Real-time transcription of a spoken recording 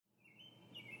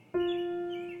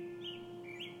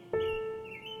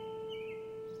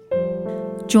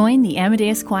Join the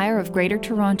Amadeus Choir of Greater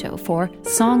Toronto for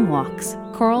Song Walks,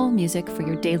 choral music for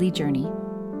your daily journey.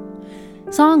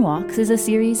 Song Walks is a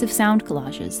series of sound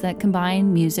collages that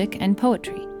combine music and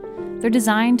poetry. They're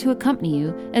designed to accompany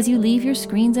you as you leave your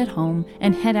screens at home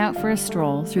and head out for a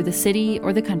stroll through the city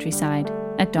or the countryside,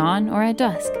 at dawn or at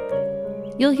dusk.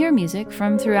 You'll hear music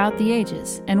from throughout the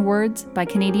ages and words by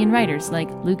Canadian writers like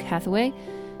Luke Hathaway,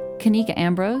 Kanika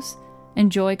Ambrose,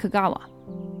 and Joy Kogawa.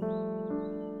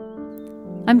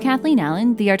 I'm Kathleen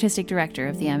Allen, the Artistic Director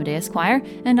of the Amadeus Choir,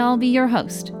 and I'll be your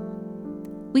host.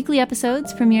 Weekly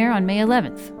episodes premiere on May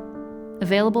 11th.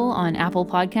 Available on Apple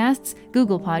Podcasts,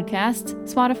 Google Podcasts,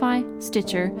 Spotify,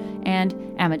 Stitcher, and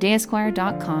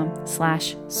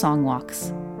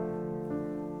AmadeusChoir.com/songwalks.